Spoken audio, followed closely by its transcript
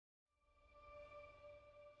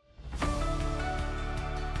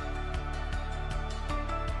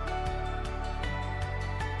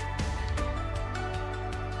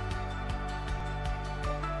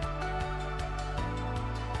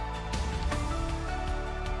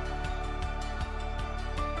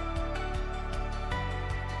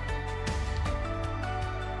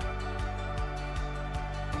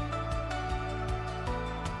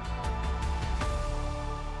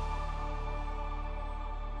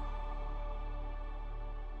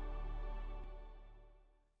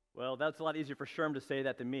Well, that's a lot easier for Sherm to say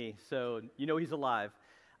that than me, so you know he's alive.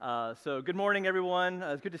 So good morning, everyone.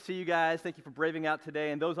 It's good to see you guys. Thank you for braving out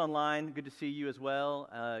today. And those online, good to see you as well.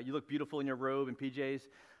 You look beautiful in your robe and PJs.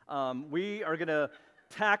 We are going to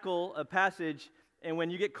tackle a passage, and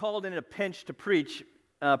when you get called in a pinch to preach,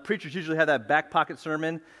 preachers usually have that back pocket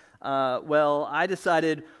sermon. Well, I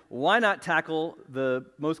decided, why not tackle the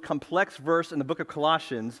most complex verse in the book of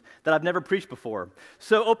Colossians that I've never preached before?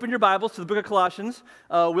 So open your Bibles to the book of Colossians.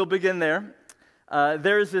 We'll begin there.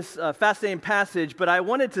 There's this fascinating passage, but I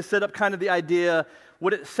wanted to set up kind of the idea,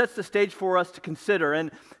 what it sets the stage for us to consider.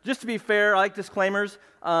 And just to be fair, I like disclaimers.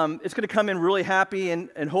 It's going to come in really happy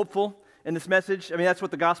and hopeful in this message. I mean, that's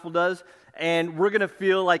what the gospel does. And we're going to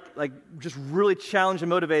feel like just really challenged and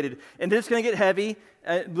motivated. And it's going to get heavy,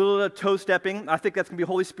 a little toe stepping. I think that's going to be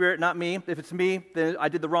Holy Spirit, not me. If it's me, then I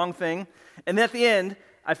did the wrong thing. And then at the end,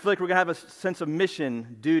 I feel like we're going to have a sense of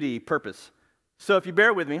mission, duty, purpose. So if you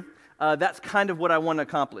bear with me, that's kind of what I want to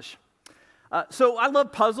accomplish. So I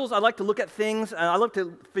love puzzles. I like to look at things. I love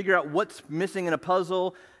to figure out what's missing in a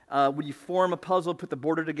puzzle. When you form a puzzle, put the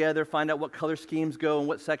border together, find out what color schemes go in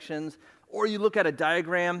what sections. Or you look at a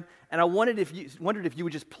diagram, and I wondered if you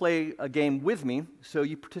would just play a game with me, so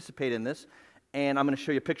you participate in this, and I'm going to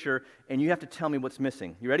show you a picture, and you have to tell me what's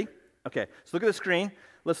missing. You ready? Okay, so look at the screen.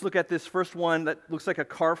 Let's look at this first one that looks like a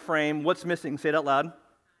car frame. What's missing? Say it out loud.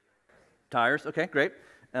 Tires. Okay, great.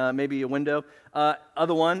 Maybe a window.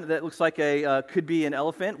 Other one that looks like could be an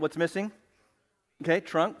elephant. What's missing? Okay,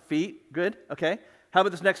 trunk, feet. Good. Okay. How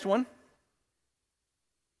about this next one?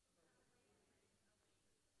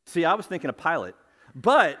 See, I was thinking a pilot,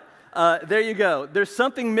 but there you go. There's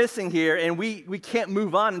something missing here, and we can't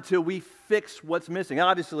move on until we fix what's missing.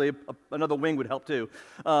 Obviously, another wing would help too,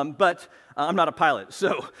 but I'm not a pilot,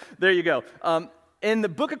 so there you go. In the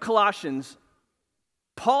book of Colossians,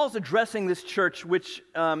 Paul's addressing this church, which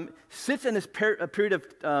sits in this period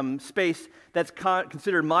of space that's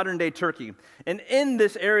considered modern-day Turkey. And in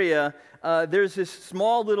this area, there's this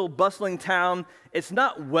small little bustling town. It's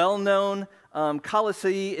not well-known.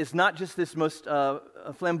 Colossae is not just this most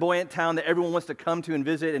flamboyant town that everyone wants to come to and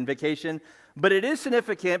visit and vacation, but it is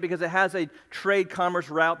significant because it has a trade commerce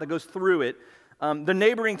route that goes through it. The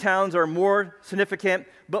neighboring towns are more significant,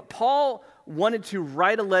 but Paul wanted to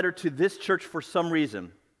write a letter to this church for some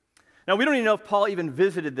reason. Now, we don't even know if Paul even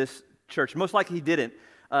visited this church. Most likely he didn't.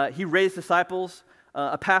 He raised disciples,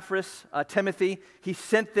 Epaphras, Timothy. He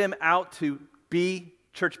sent them out to be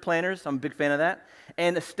church planners. I'm a big fan of that.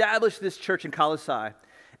 And established this church in Colossae.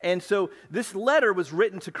 And so this letter was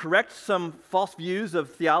written to correct some false views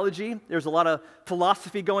of theology. There's a lot of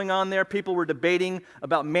philosophy going on there. People were debating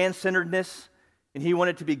about man-centeredness, and he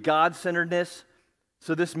wanted to be God-centeredness.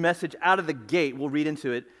 So this message out of the gate, we'll read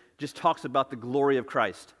into it, just talks about the glory of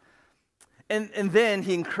Christ. And then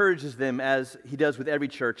he encourages them, as he does with every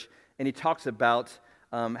church, and he talks about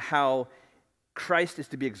how Christ is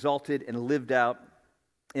to be exalted and lived out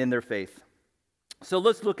in their faith. So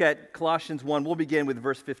let's look at Colossians 1. We'll begin with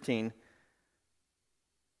verse 15. And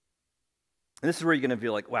this is where you're going to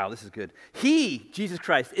feel like, wow, this is good. He, Jesus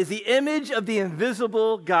Christ, is the image of the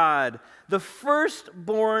invisible God, the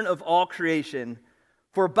firstborn of all creation.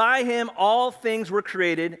 For by him all things were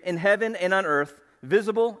created in heaven and on earth,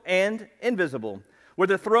 visible and invisible.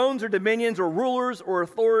 Whether thrones or dominions or rulers or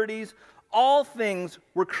authorities, all things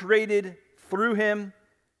were created through him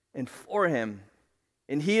and for him.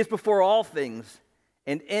 And he is before all things,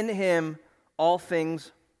 and in him all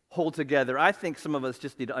things hold together. I think some of us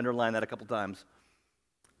just need to underline that a couple times.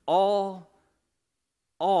 All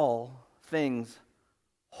things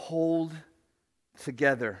hold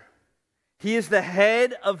together. He is the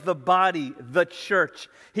head of the body, the church.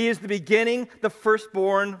 He is the beginning, the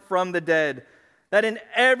firstborn from the dead, that in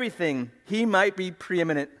everything he might be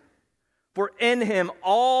preeminent. For in him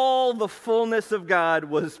all the fullness of God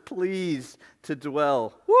was pleased to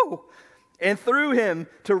dwell. Woo! And through him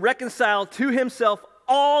to reconcile to himself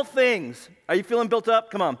all things. Are you feeling built up?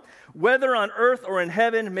 Come on. Whether on earth or in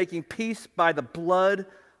heaven, making peace by the blood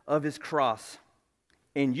of his cross.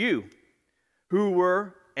 And you, who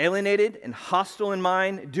were alienated and hostile in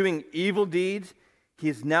mind, doing evil deeds, he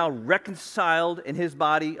is now reconciled in his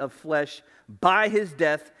body of flesh by his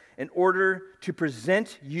death, in order to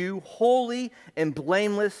present you holy and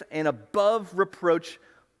blameless and above reproach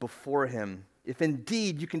before him. If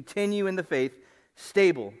indeed you continue in the faith,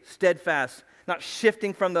 stable, steadfast, not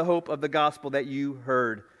shifting from the hope of the gospel that you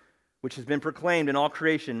heard, which has been proclaimed in all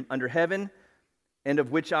creation under heaven, and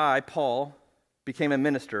of which I, Paul, became a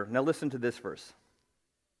minister. Now listen to this verse.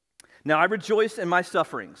 Now I rejoice in my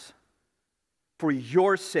sufferings for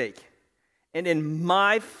your sake, and in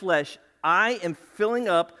my flesh I am filling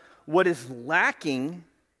up what is lacking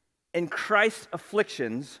in Christ's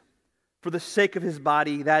afflictions for the sake of his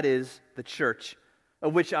body, that is, the church,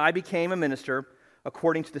 of which I became a minister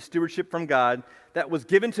according to the stewardship from God that was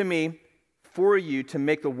given to me for you to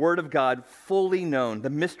make the word of God fully known, the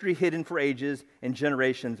mystery hidden for ages and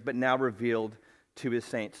generations, but now revealed to his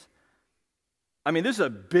saints. I mean, this is a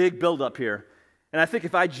big buildup here. And I think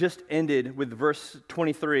if I just ended with verse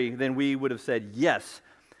 23, then we would have said yes.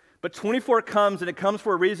 But 24 comes, and it comes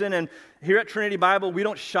for a reason. And here at Trinity Bible, we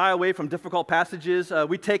don't shy away from difficult passages.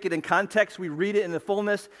 We take it in context, we read it in the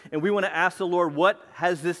fullness, and we want to ask the Lord, what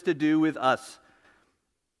has this to do with us?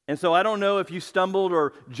 And so I don't know if you stumbled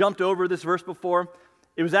or jumped over this verse before.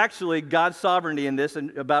 It was actually God's sovereignty in this.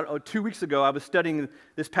 And about 2 weeks ago, I was studying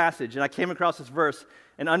this passage, and I came across this verse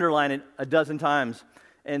and underlined it a dozen times.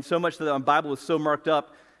 And so much that the Bible was so marked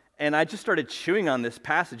up. And I just started chewing on this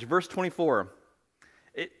passage. Verse 24.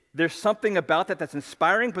 There's something about that that's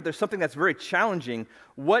inspiring, but there's something that's very challenging.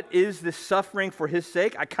 What is this suffering for his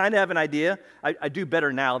sake? I kind of have an idea. I do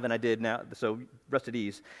better now than I did now, so rest at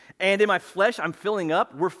ease. And in my flesh, I'm filling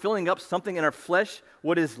up. We're filling up something in our flesh.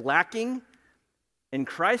 What is lacking in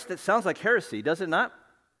Christ? That sounds like heresy, does it not?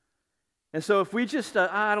 And so if we just,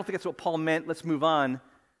 I don't think that's what Paul meant, let's move on.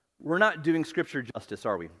 We're not doing Scripture justice,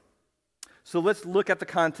 are we? So let's look at the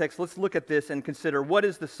context. Let's look at this and consider, what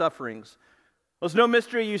is the sufferings? Well, it's no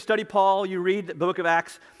mystery. You study Paul, you read the book of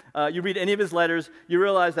Acts, you read any of his letters, you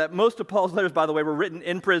realize that most of Paul's letters, by the way, were written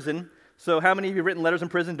in prison. So how many of you have written letters in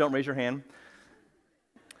prison? Don't raise your hand.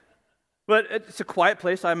 But it's a quiet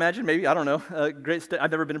place, I imagine, maybe, I don't know.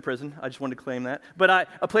 I've never been in prison. I just wanted to claim that. But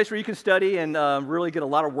a place where you can study and really get a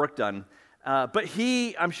lot of work done. But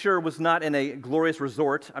he, I'm sure, was not in a glorious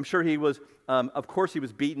resort. I'm sure he was, of course he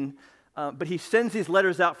was beaten. But he sends these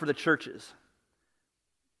letters out for the churches.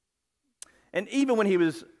 And even when he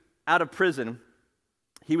was out of prison,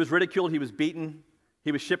 he was ridiculed, he was beaten,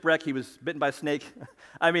 he was shipwrecked, he was bitten by a snake.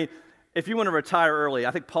 I mean, if you want to retire early,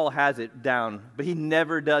 I think Paul has it down, but he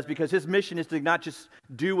never does, because his mission is to not just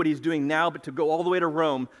do what he's doing now, but to go all the way to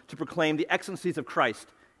Rome to proclaim the excellencies of Christ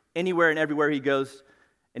anywhere and everywhere he goes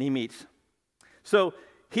and he meets. So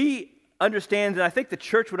he understands, and I think the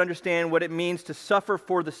church would understand what it means to suffer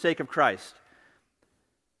for the sake of Christ.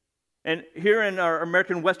 And here in our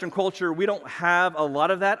American Western culture, we don't have a lot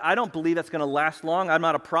of that. I don't believe that's going to last long. I'm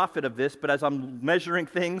not a prophet of this, but as I'm measuring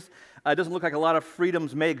things, it doesn't look like a lot of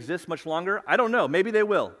freedoms may exist much longer. I don't know. Maybe they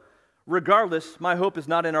will. Regardless, my hope is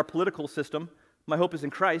not in our political system. My hope is in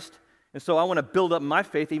Christ. And so I want to build up my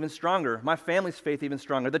faith even stronger, my family's faith even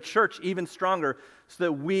stronger, the church even stronger, so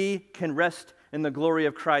that we can rest in the glory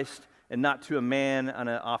of Christ and not to a man in an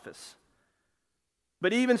office.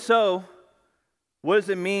 But even so, what does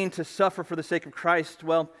it mean to suffer for the sake of Christ?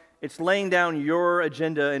 Well, it's laying down your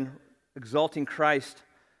agenda and exalting Christ.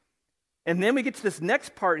 And then we get to this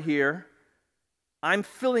next part here. I'm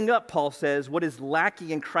filling up, Paul says, what is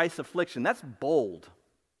lacking in Christ's affliction. That's bold.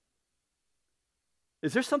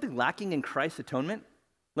 Is there something lacking in Christ's atonement?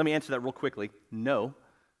 Let me answer that real quickly. No.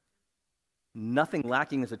 Nothing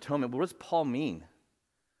lacking is atonement. But what does Paul mean?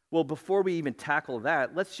 Well, before we even tackle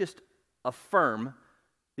that, let's just affirm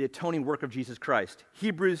the atoning work of Jesus Christ.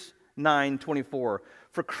 Hebrews 9:24.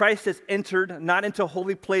 For Christ has entered not into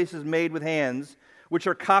holy places made with hands, which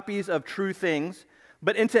are copies of true things,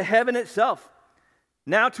 but into heaven itself,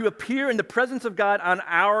 now to appear in the presence of God on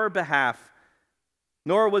our behalf.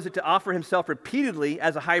 Nor was it to offer himself repeatedly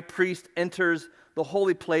as a high priest enters the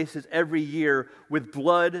holy places every year with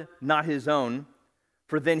blood not his own,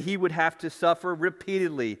 for then he would have to suffer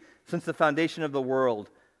repeatedly since the foundation of the world.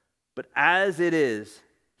 But as it is,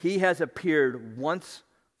 he has appeared once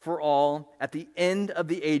for all at the end of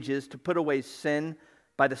the ages to put away sin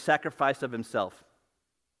by the sacrifice of himself.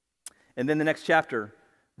 And then the next chapter,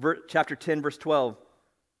 chapter 10, verse 12.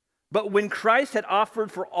 But when Christ had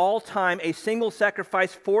offered for all time a single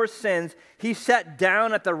sacrifice for sins, he sat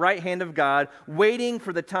down at the right hand of God, waiting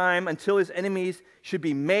for the time until his enemies should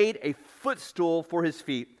be made a footstool for his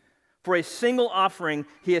feet. For a single offering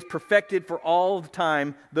he has perfected for all of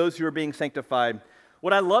time those who are being sanctified.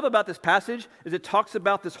 What I love about this passage is it talks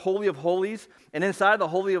about this Holy of Holies, and inside of the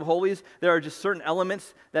Holy of Holies, there are just certain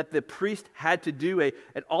elements that the priest had to do,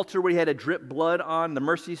 an altar where he had to drip blood on, the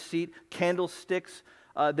mercy seat, candlesticks,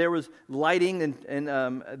 there was lighting, and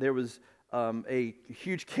there was a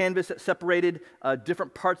huge canvas that separated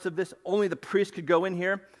different parts of this. Only the priest could go in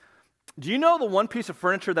here. Do you know the one piece of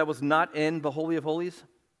furniture that was not in the Holy of Holies?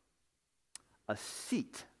 A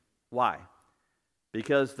seat. Why?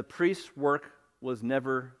 Because the priest's work was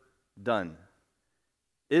never done.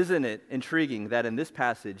 Isn't it intriguing that in this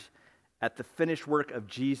passage, at the finished work of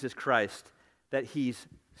Jesus Christ, that he's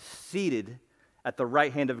seated at the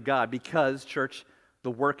right hand of God because, church,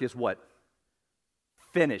 the work is what?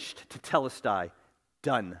 Finished, tetelestai,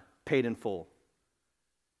 done, paid in full.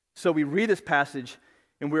 So we read this passage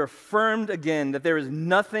and we're affirmed again that there is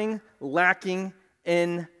nothing lacking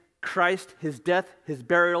in Christ, his death, his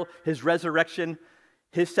burial, his resurrection.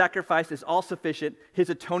 His sacrifice is all sufficient, his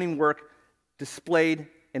atoning work displayed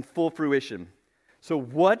in full fruition. So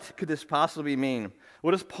what could this possibly mean?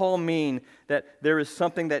 What does Paul mean that there is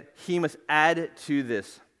something that he must add to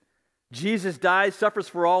this? Jesus dies, suffers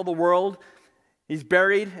for all the world. He's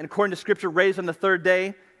buried, and according to Scripture, raised on the third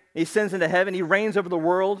day. He ascends into heaven. He reigns over the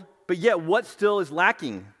world. But yet, what still is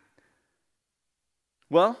lacking?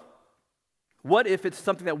 Well, what if it's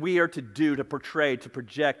something that we are to do, to portray, to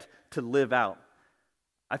project, to live out?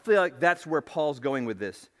 I feel like that's where Paul's going with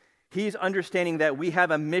this. He's understanding that we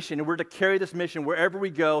have a mission, and we're to carry this mission wherever we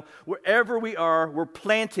go, wherever we are, we're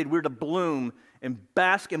planted, we're to bloom and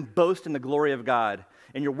bask and boast in the glory of God.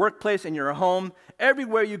 In your workplace, in your home,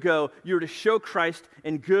 everywhere you go, you're to show Christ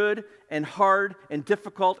in good and hard and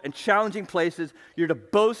difficult and challenging places. You're to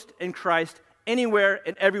boast in Christ anywhere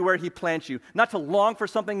and everywhere he plants you. Not to long for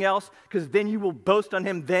something else, because then you will boast on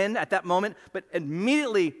him then at that moment, but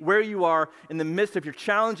immediately where you are in the midst of your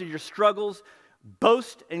challenge and your struggles,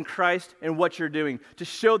 boast in Christ and what you're doing. To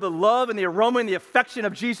show the love and the aroma and the affection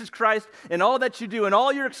of Jesus Christ in all that you do, in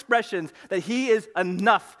all your expressions, that he is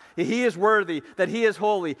enough, that he is worthy, that he is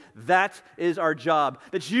holy. That is our job.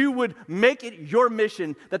 That you would make it your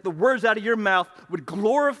mission, that the words out of your mouth would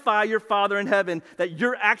glorify your Father in heaven, that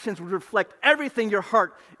your actions would reflect everything your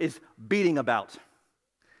heart is beating about.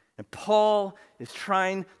 And Paul is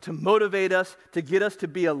trying to motivate us, to get us to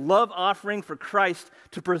be a love offering for Christ,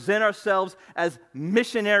 to present ourselves as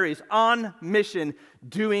missionaries on mission,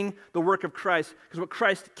 doing the work of Christ. Because what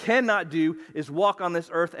Christ cannot do is walk on this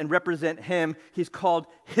earth and represent him. He's called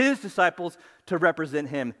his disciples to represent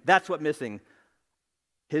him. That's what's missing,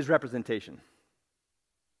 his representation.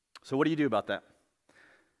 So what do you do about that?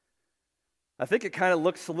 I think it kind of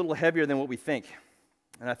looks a little heavier than what we think.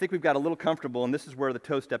 And I think we've got a little comfortable, and this is where the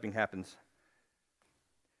toe-stepping happens.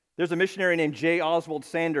 There's a missionary named J. Oswald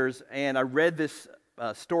Sanders, and I read this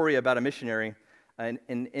story about a missionary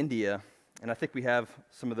in India, and I think we have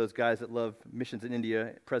some of those guys that love missions in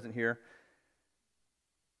India present here.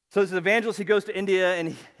 So this evangelist, he goes to India,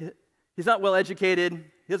 and he's not well educated,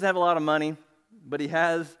 he doesn't have a lot of money, but he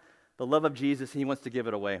has the love of Jesus, and he wants to give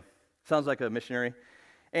it away. Sounds like a missionary.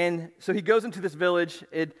 And so he goes into this village,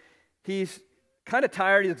 he's kind of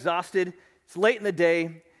tired, he's exhausted, it's late in the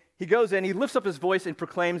day. He goes in, he lifts up his voice and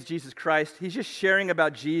proclaims Jesus Christ. He's just sharing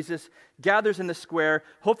about Jesus, gathers in the square.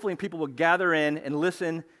 Hopefully people will gather in and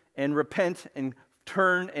listen and repent and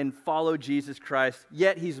turn and follow Jesus Christ.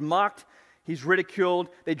 Yet he's mocked, he's ridiculed,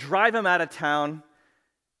 they drive him out of town.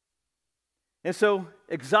 And so,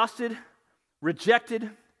 exhausted, rejected,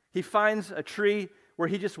 he finds a tree where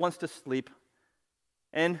he just wants to sleep.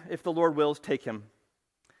 And if the Lord wills, take him.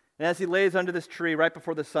 And as he lays under this tree right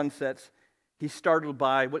before the sun sets, he's startled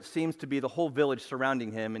by what seems to be the whole village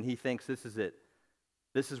surrounding him, and he thinks, this is it.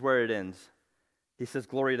 This is where it ends. He says,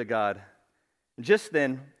 glory to God. And just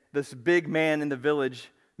then, this big man in the village,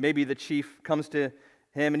 maybe the chief, comes to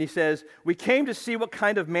him, and he says, we came to see what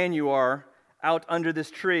kind of man you are out under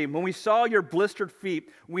this tree. When we saw your blistered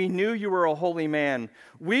feet, we knew you were a holy man.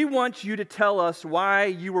 We want you to tell us why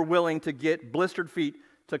you were willing to get blistered feet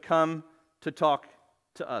to come to talk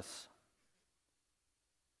to us.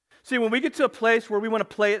 See, when we get to a place where we want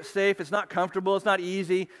to play it safe, it's not comfortable, it's not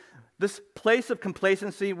easy, this place of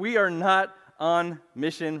complacency, we are not on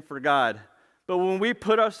mission for God. But when we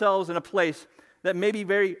put ourselves in a place that may be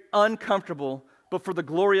very uncomfortable, but for the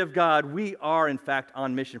glory of God, we are in fact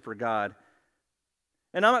on mission for God.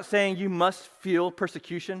 And I'm not saying you must feel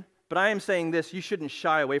persecution, but I am saying this, you shouldn't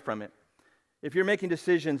shy away from it. If you're making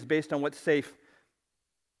decisions based on what's safe,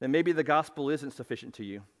 then maybe the gospel isn't sufficient to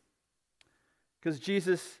you. Because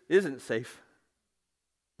Jesus isn't safe.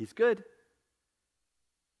 He's good.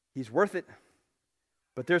 He's worth it.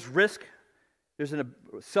 But there's risk. There's a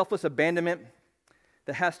selfless abandonment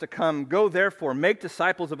that has to come. Go therefore, make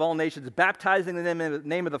disciples of all nations, baptizing them in the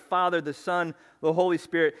name of the Father, the Son, the Holy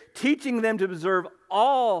Spirit, teaching them to observe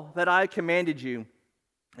all that I commanded you.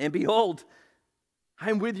 And behold, I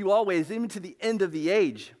am with you always, even to the end of the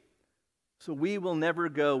age. So we will never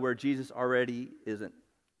go where Jesus already isn't.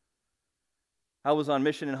 I was on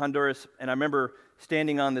mission in Honduras, and I remember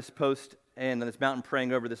standing on this post and on this mountain,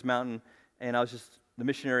 praying over this mountain, and I was just, the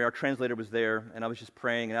missionary, our translator was there, and I was just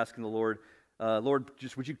praying and asking the Lord, Lord,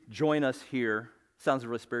 just would you join us here? Sounds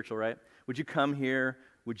really spiritual, right? Would you come here?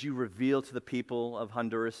 Would you reveal to the people of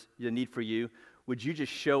Honduras the need for you? would you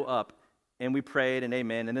just show up? And we prayed and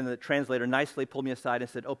amen. And then the translator nicely pulled me aside and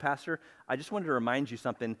said, oh, Pastor, I just wanted to remind you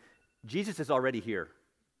something. Jesus is already here.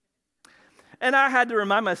 And I had to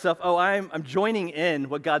remind myself, oh, I'm joining in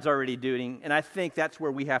what God's already doing. And I think that's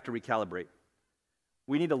where we have to recalibrate.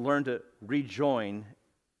 We need to learn to rejoin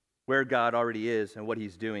where God already is and what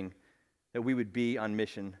he's doing, that we would be on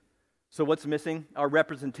mission. So what's missing? Our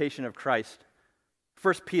representation of Christ.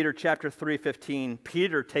 1 Peter chapter 3:15,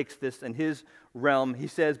 Peter takes this in his realm. He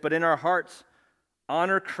says, but in our hearts,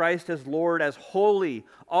 honor Christ as Lord, as holy,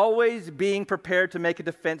 always being prepared to make a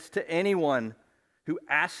defense to anyone who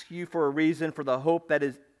asks you for a reason for the hope that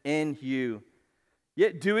is in you.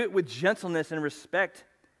 Yet do it with gentleness and respect,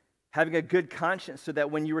 having a good conscience, so that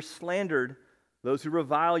when you are slandered, those who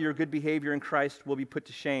revile your good behavior in Christ will be put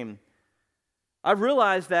to shame. I've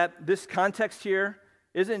realized that this context here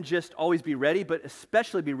isn't just always be ready, but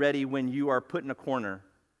especially be ready when you are put in a corner.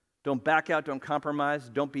 Don't back out, don't compromise,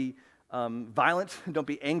 don't be violent, don't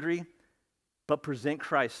be angry, but present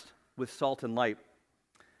Christ with salt and light.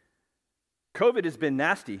 COVID has been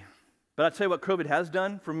nasty, but I'll tell you what COVID has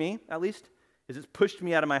done for me, at least, is it's pushed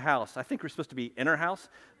me out of my house. I think we're supposed to be in our house,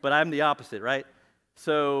 but I'm the opposite, right?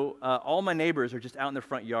 So all my neighbors are just out in their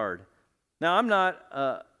front yard. Now, I'm not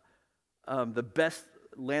the best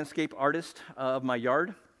landscape artist of my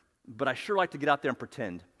yard, but I sure like to get out there and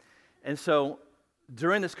pretend. And so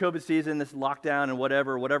during this COVID season, this lockdown and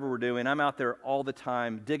whatever we're doing, I'm out there all the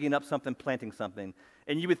time, digging up something, planting something.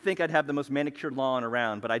 And you would think I'd have the most manicured lawn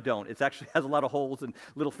around, but I don't. It actually has a lot of holes and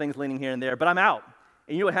little things leaning here and there, but I'm out.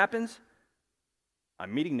 And you know what happens?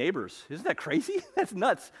 I'm meeting neighbors. Isn't that crazy? That's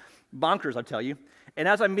nuts. Bonkers, I'll tell you. And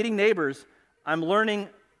as I'm meeting neighbors, I'm learning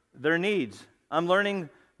their needs. I'm learning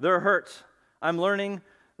their hurts. I'm learning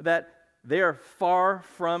that they are far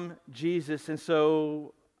from Jesus. And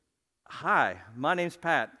so, hi, my name's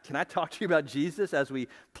Pat. Can I talk to you about Jesus as we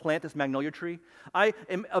plant this magnolia tree? I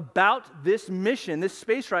am about this mission, this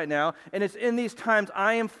space right now, and it's in these times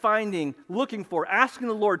I am looking for, asking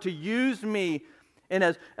the Lord to use me in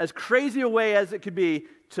as crazy a way as it could be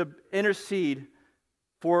to intercede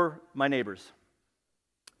for my neighbors.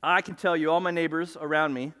 I can tell you all my neighbors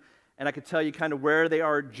around me, and I can tell you kind of where they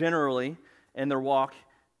are generally in their walk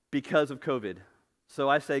because of COVID. So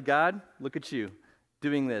I say, God, look at you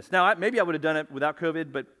doing this. Now, maybe I would have done it without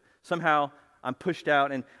COVID, but somehow I'm pushed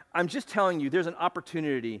out, and I'm just telling you, there's an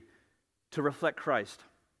opportunity to reflect Christ.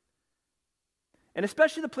 And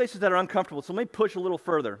especially the places that are uncomfortable. So let me push a little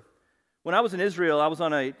further. When I was in Israel, I was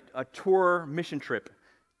on a tour mission trip,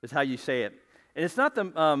 is how you say it. And it's not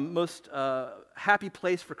the most happy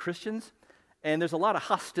place for Christians, and there's a lot of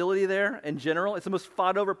hostility there in general. It's the most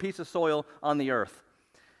fought-over piece of soil on the earth.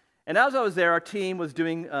 And as I was there, our team was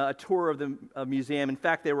doing a tour of the museum. In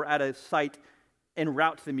fact, they were at a site en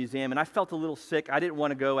route to the museum, and I felt a little sick. I didn't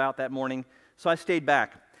want to go out that morning, so I stayed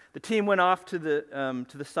back. The team went off to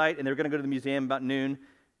the site, and they were going to go to the museum about noon,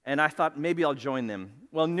 and I thought maybe I'll join them.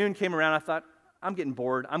 Well, noon came around, I thought, I'm getting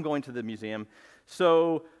bored. I'm going to the museum.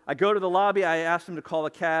 So I go to the lobby. I asked them to call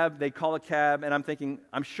a cab. They call a cab, and I'm thinking,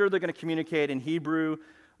 I'm sure they're going to communicate in Hebrew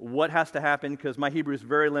what has to happen, because my Hebrew is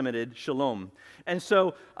very limited, shalom. And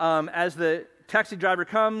so as the taxi driver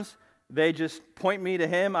comes, they just point me to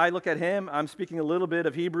him. I look at him. I'm speaking a little bit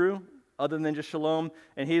of Hebrew other than just shalom,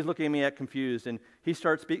 and he's looking at me confused, and he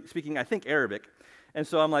starts speaking, I think, Arabic. And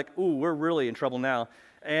so I'm like, ooh, we're really in trouble now.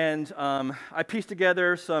 And I pieced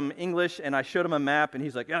together some English, and I showed him a map, and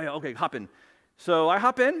he's like, yeah, okay, hop in. So I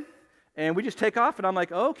hop in, and we just take off, and I'm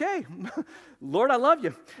like, okay, Lord, I love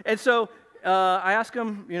you. And so I asked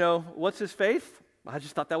him, what's his faith? I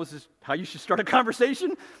just thought that was how you should start a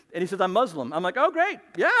conversation. And he says, I'm Muslim. I'm like, oh, great.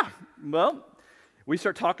 Yeah. Well, we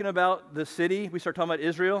start talking about the city. We start talking about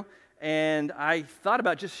Israel. And I thought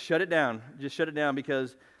about just shut it down. Just shut it down,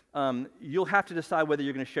 because you'll have to decide whether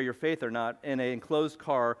you're going to share your faith or not in an enclosed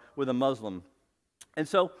car with a Muslim. And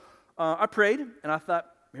so I prayed, and I thought,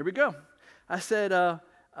 here we go. I said,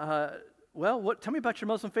 well, tell me about your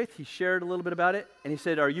Muslim faith. He shared a little bit about it, and he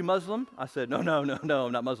said, are you Muslim? I said, no,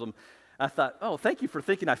 I'm not Muslim. I thought, oh, thank you for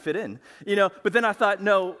thinking I fit in. But then I thought,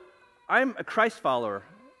 no, I'm a Christ follower.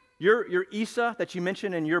 You're Isa that you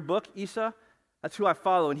mentioned in your book, Isa, that's who I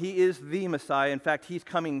follow, and he is the Messiah. In fact, he's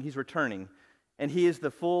coming, he's returning, and he is the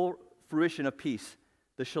full fruition of peace,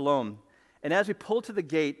 the shalom. And as we pull to the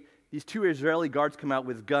gate, these two Israeli guards come out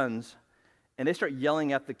with guns, and they start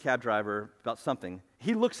yelling at the cab driver about something.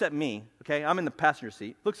 He looks at me, okay? I'm in the passenger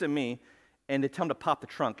seat, looks at me, and they tell him to pop the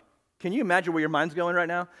trunk. Can you imagine where your mind's going right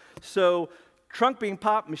now? So, trunk being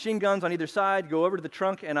popped, machine guns on either side, go over to the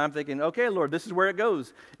trunk, and I'm thinking, okay, Lord, this is where it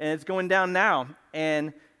goes. And it's going down now.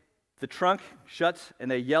 And The trunk shuts,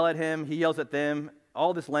 and they yell at him. He yells at them.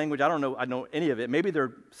 All this language, I don't know any of it. Maybe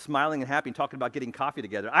they're smiling and happy and talking about getting coffee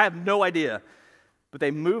together. I have no idea. But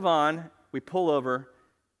they move on. We pull over,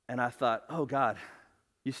 and I thought, oh, God,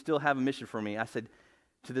 you still have a mission for me. I said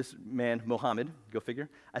to this man, Mohammed, go figure,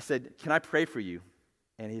 I said, can I pray for you?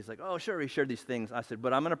 And he's like, oh, sure. He shared these things. I said,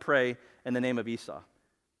 but I'm going to pray in the name of Esau.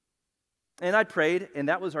 And I prayed, and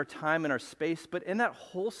that was our time and our space. But in that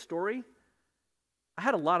whole story, I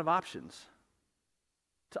had a lot of options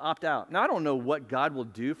to opt out. Now, I don't know what God will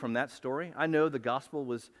do from that story. I know the gospel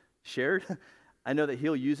was shared. I know that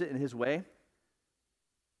he'll use it in his way.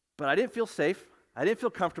 But I didn't feel safe. I didn't feel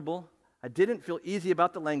comfortable. I didn't feel easy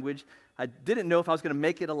about the language. I didn't know if I was going to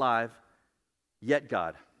make it alive. Yet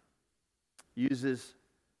God uses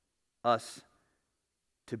us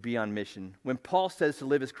to be on mission. When Paul says to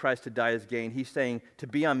live as Christ, to die as gain, he's saying to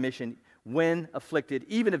be on mission when afflicted,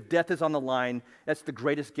 even if death is on the line. That's the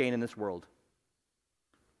greatest gain in this world.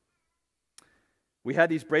 We had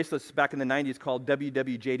these bracelets back in the 90s called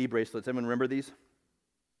WWJD bracelets. Anyone remember these?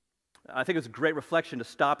 I think it was a great reflection to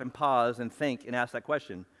stop and pause and think and ask that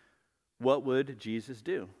question. What would Jesus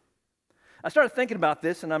do? I started thinking about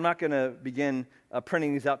this, and I'm not going to begin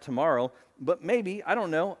printing these out tomorrow, but maybe, I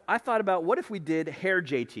don't know, I thought about what if we did Hair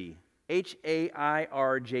JT,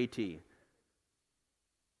 HAIRJT.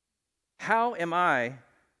 How am I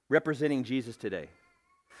representing Jesus today?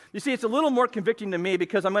 You see, it's a little more convicting to me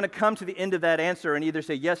because I'm going to come to the end of that answer and either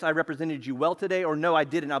say, yes, I represented you well today, or no, I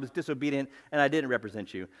didn't. I was disobedient and I didn't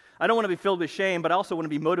represent you. I don't want to be filled with shame, but I also want to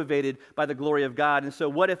be motivated by the glory of God. And so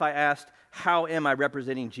what if I asked, how am I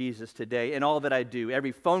representing Jesus today in all that I do?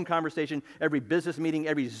 Every phone conversation, every business meeting,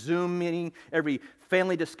 every Zoom meeting, every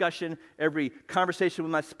family discussion, every conversation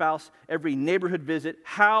with my spouse, every neighborhood visit.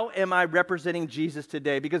 How am I representing Jesus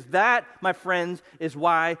today? Because that, my friends, is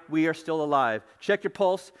why we are still alive. Check your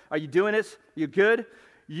pulse. Are you doing this? You good?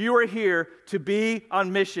 You are here to be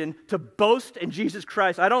on mission, to boast in Jesus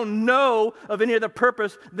Christ. I don't know of any other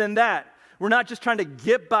purpose than that. We're not just trying to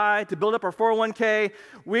get by, to build up our 401k.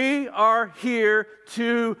 We are here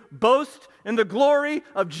to boast in the glory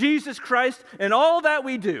of Jesus Christ and all that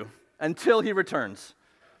we do until he returns.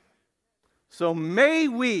 So may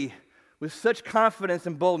we, with such confidence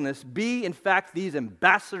and boldness, be in fact these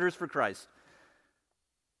ambassadors for Christ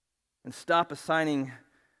and stop assigning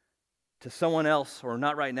to someone else or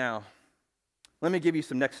not right now. Let me give you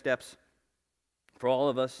some next steps for all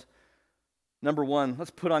of us. Number one,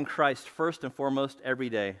 let's put on Christ first and foremost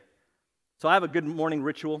every day. So I have a good morning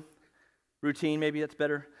routine, maybe that's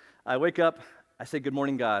better. I wake up, I say, good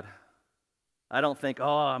morning, God. I don't think, oh,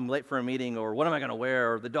 I'm late for a meeting, or what am I going to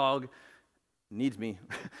wear, or the dog needs me.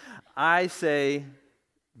 I say,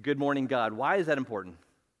 good morning, God. Why is that important?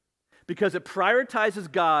 Because it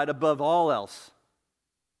prioritizes God above all else.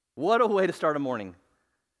 What a way to start a morning.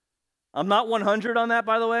 I'm not 100 on that,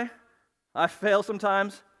 by the way. I fail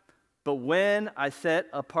sometimes. But when I set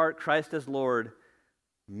apart Christ as Lord,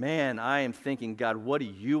 man, I am thinking, God, what do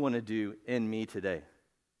you want to do in me today?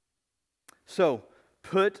 So,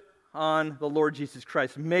 put on the Lord Jesus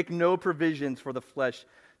Christ. Make no provisions for the flesh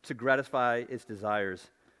to gratify its desires.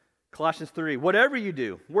 Colossians 3, whatever you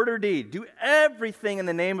do, word or deed, do everything in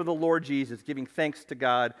the name of the Lord Jesus, giving thanks to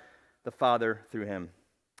God the Father through him.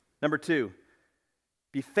 Number 2,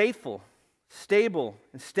 be faithful, stable,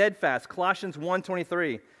 and steadfast. Colossians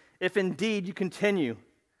 1:23. If indeed you continue.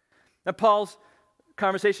 Now, Paul's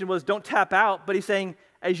conversation was don't tap out, but he's saying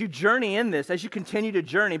as you journey in this, as you continue to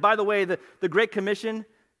journey. By the way, the Great Commission,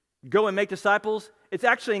 go and make disciples, it's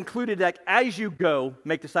actually included that as you go,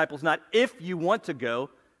 make disciples, not if you want to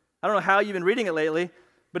go. I don't know how you've been reading it lately,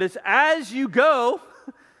 but it's as you go,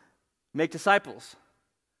 make disciples.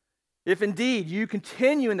 If indeed you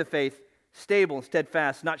continue in the faith, stable and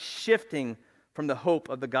steadfast, not shifting from the hope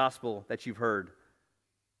of the gospel that you've heard.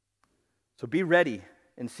 So be ready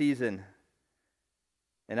in season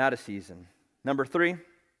and out of season. Number 3,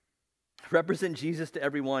 represent Jesus to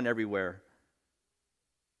everyone, everywhere.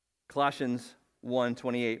 Colossians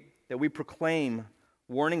 1:28, that we proclaim,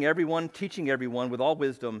 warning everyone, teaching everyone with all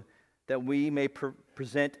wisdom, that we may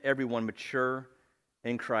present everyone mature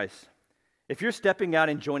in Christ. If you're stepping out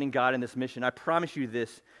and joining God in this mission, I promise you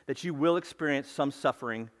this, that you will experience some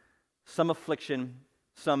suffering, some affliction,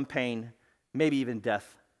 some pain, maybe even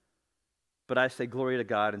death. But I say glory to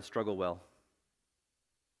God and struggle well.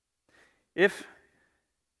 If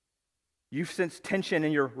you sense tension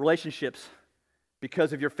in your relationships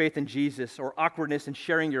because of your faith in Jesus, or awkwardness in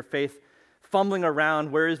sharing your faith, fumbling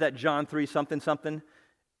around, where is that John 3 something something?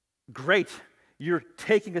 Great. you're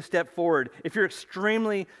taking a step forward, if you're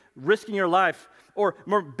extremely risking your life, or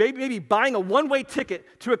maybe buying a one-way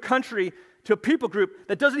ticket to a country, to a people group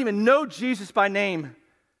that doesn't even know Jesus by name,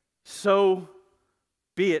 so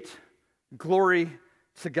be it. Glory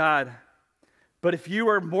to God. But if you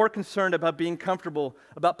are more concerned about being comfortable,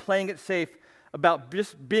 about playing it safe, about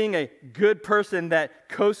just being a good person that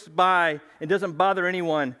coasts by and doesn't bother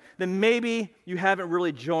anyone, then maybe you haven't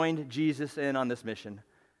really joined Jesus in on this mission.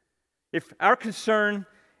 If our concern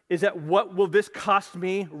is that what will this cost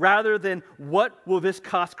me rather than what will this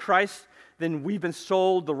cost Christ, then we've been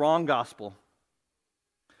sold the wrong gospel.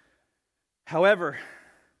 However,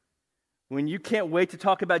 when you can't wait to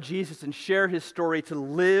talk about Jesus and share his story, to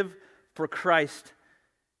live for Christ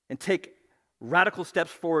and take radical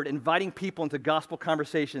steps forward, inviting people into gospel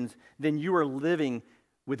conversations, then you are living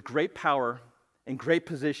with great power and great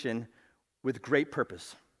position with great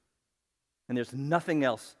purpose. And there's nothing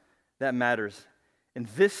else that matters. And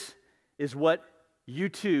this is what you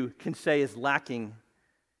too can say is lacking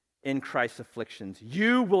in Christ's afflictions.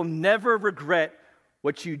 You will never regret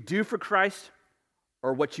what you do for Christ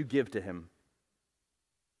or what you give to him.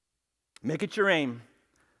 Make it your aim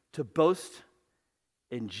to boast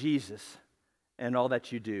in Jesus and all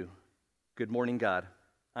that you do. Good morning, God.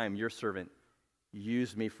 I am your servant.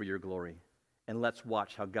 Use me for your glory. And let's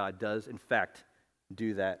watch how God does, in fact,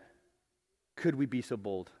 do that. Could we be so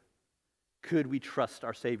bold? Could we trust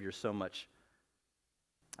our Savior so much?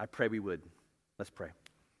 I pray we would. Let's pray.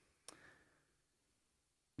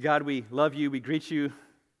 God, we love you. We greet you.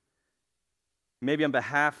 Maybe on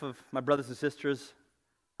behalf of my brothers and sisters,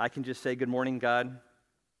 I can just say good morning, God.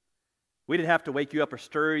 We didn't have to wake you up or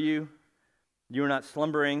stir you. You were not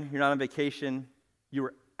slumbering. You're not on vacation. You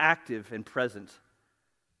were active and present.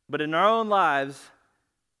 But in our own lives,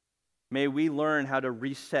 may we learn how to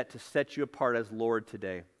reset, to set you apart as Lord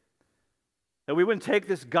today. That we wouldn't take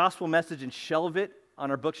this gospel message and shelve it on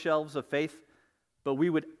our bookshelves of faith, but we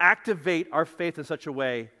would activate our faith in such a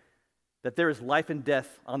way that there is life and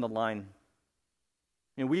death on the line.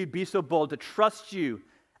 And we'd be so bold to trust you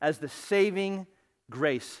as the saving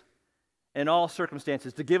grace in all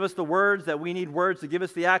circumstances, to give us the words that we need words, to give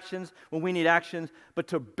us the actions when we need actions, but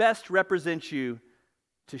to best represent you,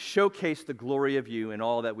 to showcase the glory of you in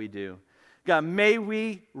all that we do. God, may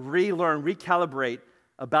we relearn, recalibrate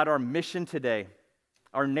about our mission today,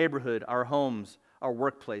 our neighborhood, our homes, our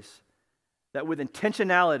workplace, that with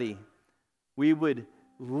intentionality, we would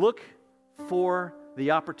look for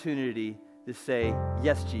the opportunity to say,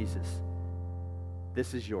 yes, Jesus,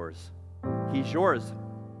 this is yours. He's yours.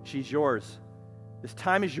 She's yours. This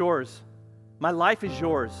time is yours. My life is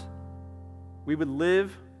yours. We would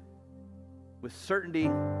live with certainty.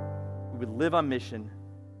 We would live on mission.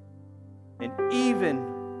 And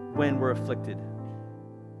even when we're afflicted,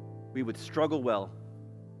 we would struggle well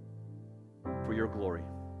for your glory.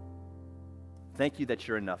 Thank you that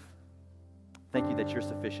you're enough. Thank you that you're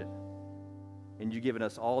sufficient. And you've given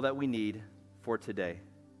us all that we need for today.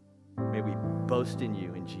 May we boast in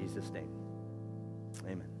you in Jesus' name.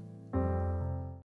 Amen.